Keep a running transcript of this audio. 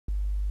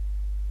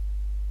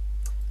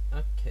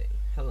Okay,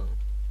 hello.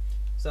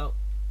 So,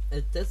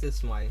 this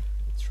is my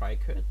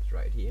Trike Herd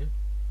right here.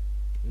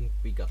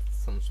 We got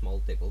some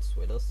small devils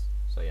with us,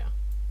 so yeah.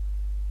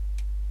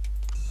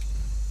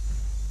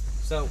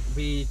 So,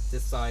 we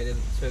decided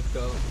to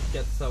go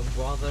get some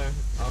water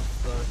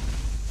after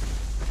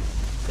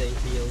they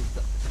healed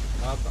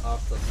up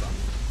after some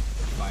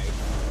fight.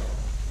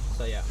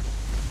 So yeah.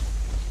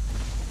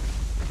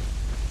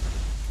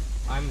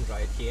 I'm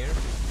right here.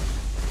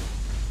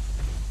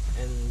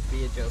 And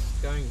we are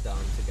just going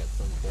down to get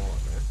some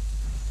water.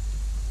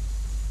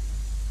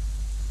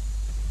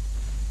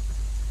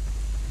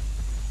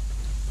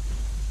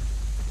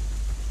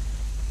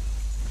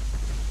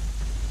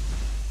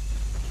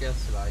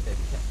 Just like a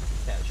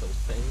casual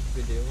thing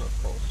we do,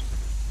 of course.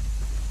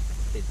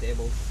 The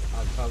devils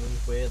are coming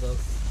with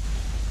us.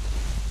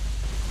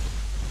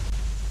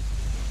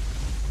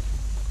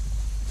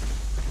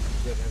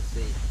 You can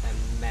see a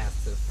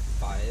massive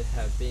fire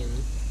have been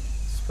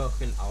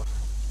spoken out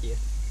here.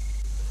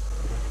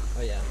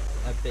 Oh yeah,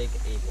 a big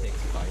apex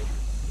fight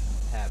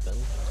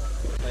happened.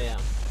 Oh yeah.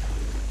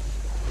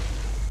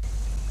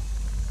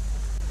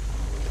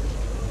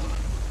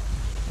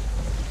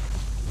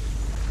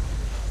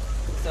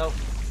 So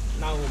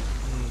now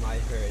my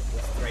herd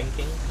is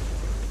drinking.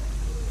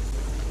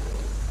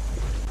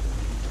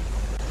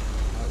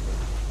 Okay.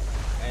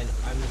 And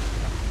I'm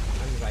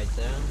right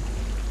there.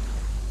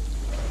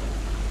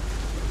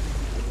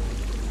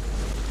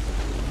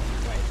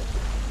 Right there.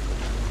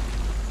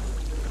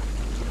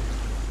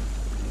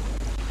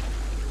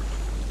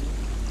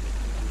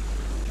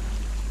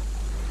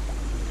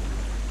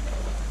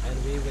 And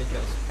we were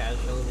just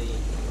casually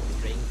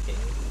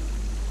drinking.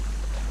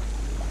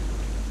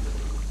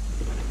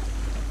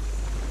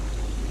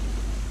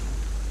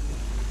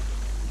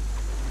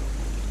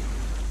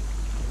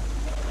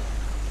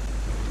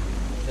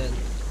 Then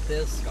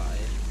this guy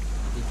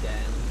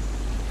began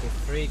to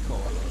free call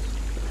us,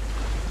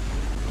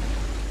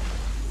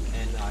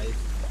 and I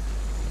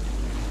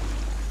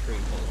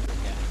free called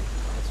again,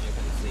 as you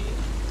can see.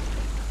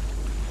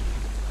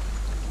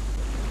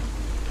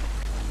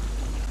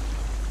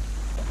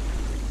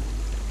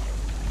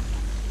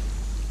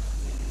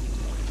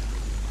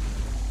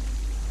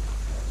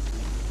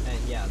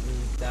 And yeah,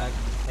 that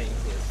came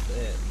his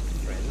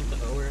friend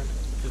over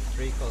to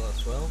free call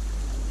as well.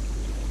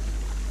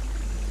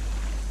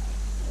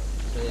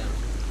 So yeah,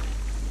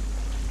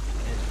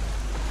 and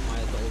my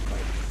adult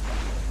bike.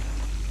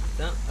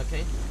 So,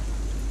 okay,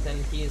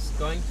 then he is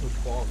going to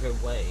walk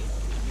away,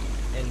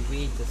 and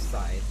we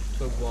decide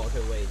to walk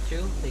away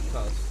too,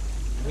 because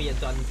we are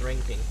done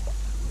drinking.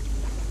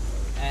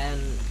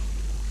 And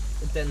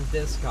then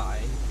this guy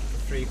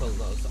free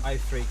called us, I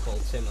free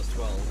called him as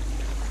well.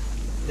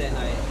 Then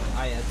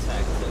I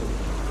attacked him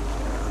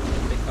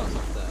because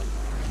of that.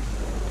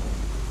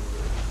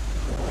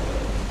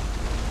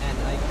 And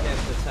I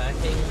kept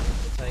attacking,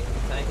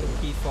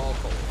 he fall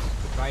calls.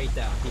 Right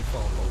down, he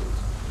fall calls.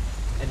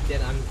 And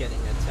then I'm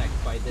getting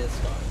attacked by this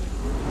guy.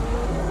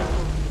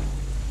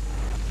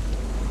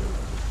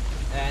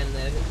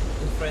 And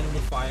friendly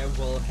fire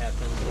will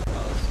happen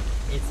because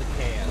it's a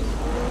chaos.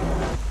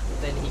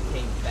 Then he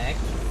came back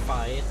to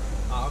fight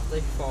after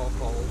he fall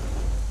called.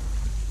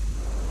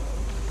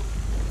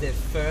 The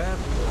third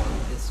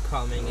one is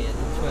coming in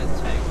to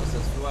attack us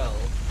as well.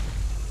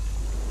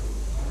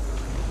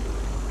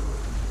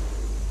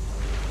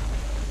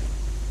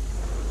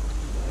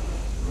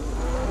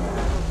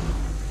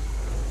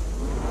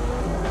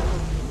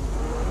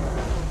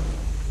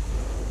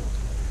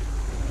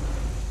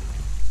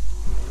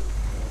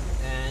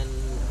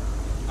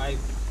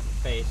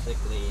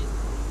 Basically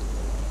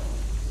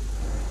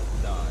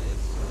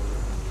dies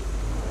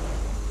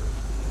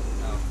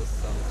after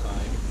some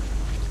time.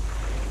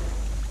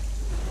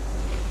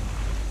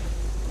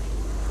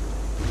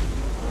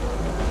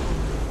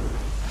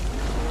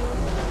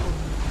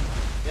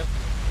 Yep,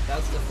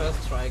 that's the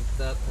first trike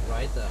that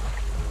right there.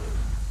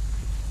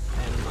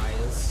 And my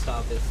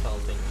sub is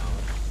helping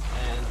out.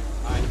 And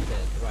I'm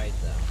dead right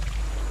there.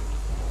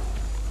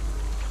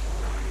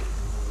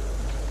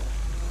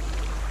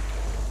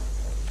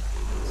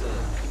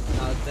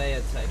 They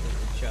attacking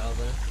each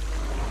other.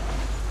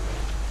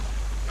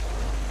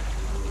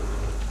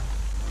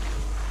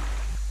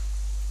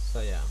 So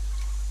yeah,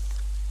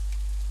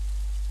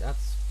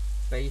 that's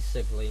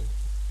basically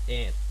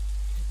it.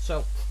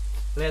 So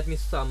let me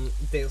sum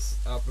this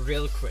up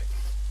real quick.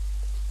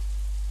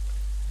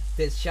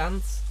 The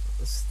shants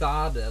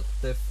started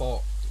the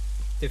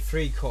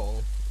free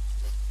call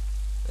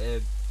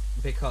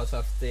because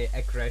of the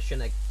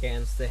aggression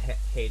against the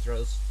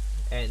Hadros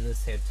and the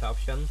head top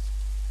shants.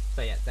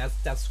 So yeah,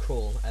 that's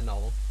cool and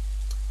all.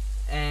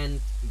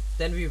 And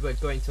then we were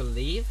going to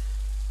leave,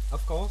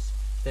 of course.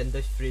 Then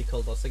they free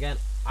called us again.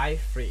 I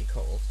free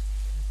called,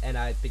 and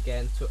I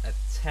began to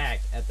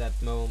attack at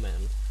that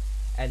moment.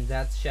 And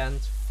that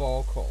Shant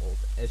fall called,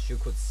 as you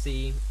could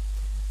see,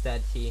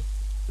 that he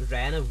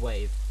ran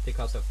away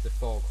because of the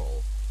fall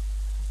call.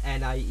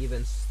 And I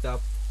even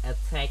stopped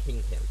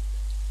attacking him.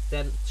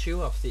 Then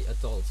two of the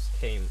adults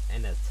came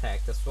and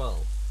attacked as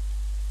well.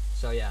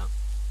 So yeah,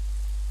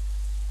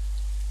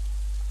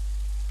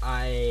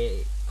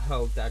 I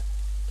hope that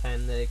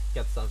can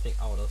get something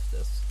out of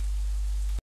this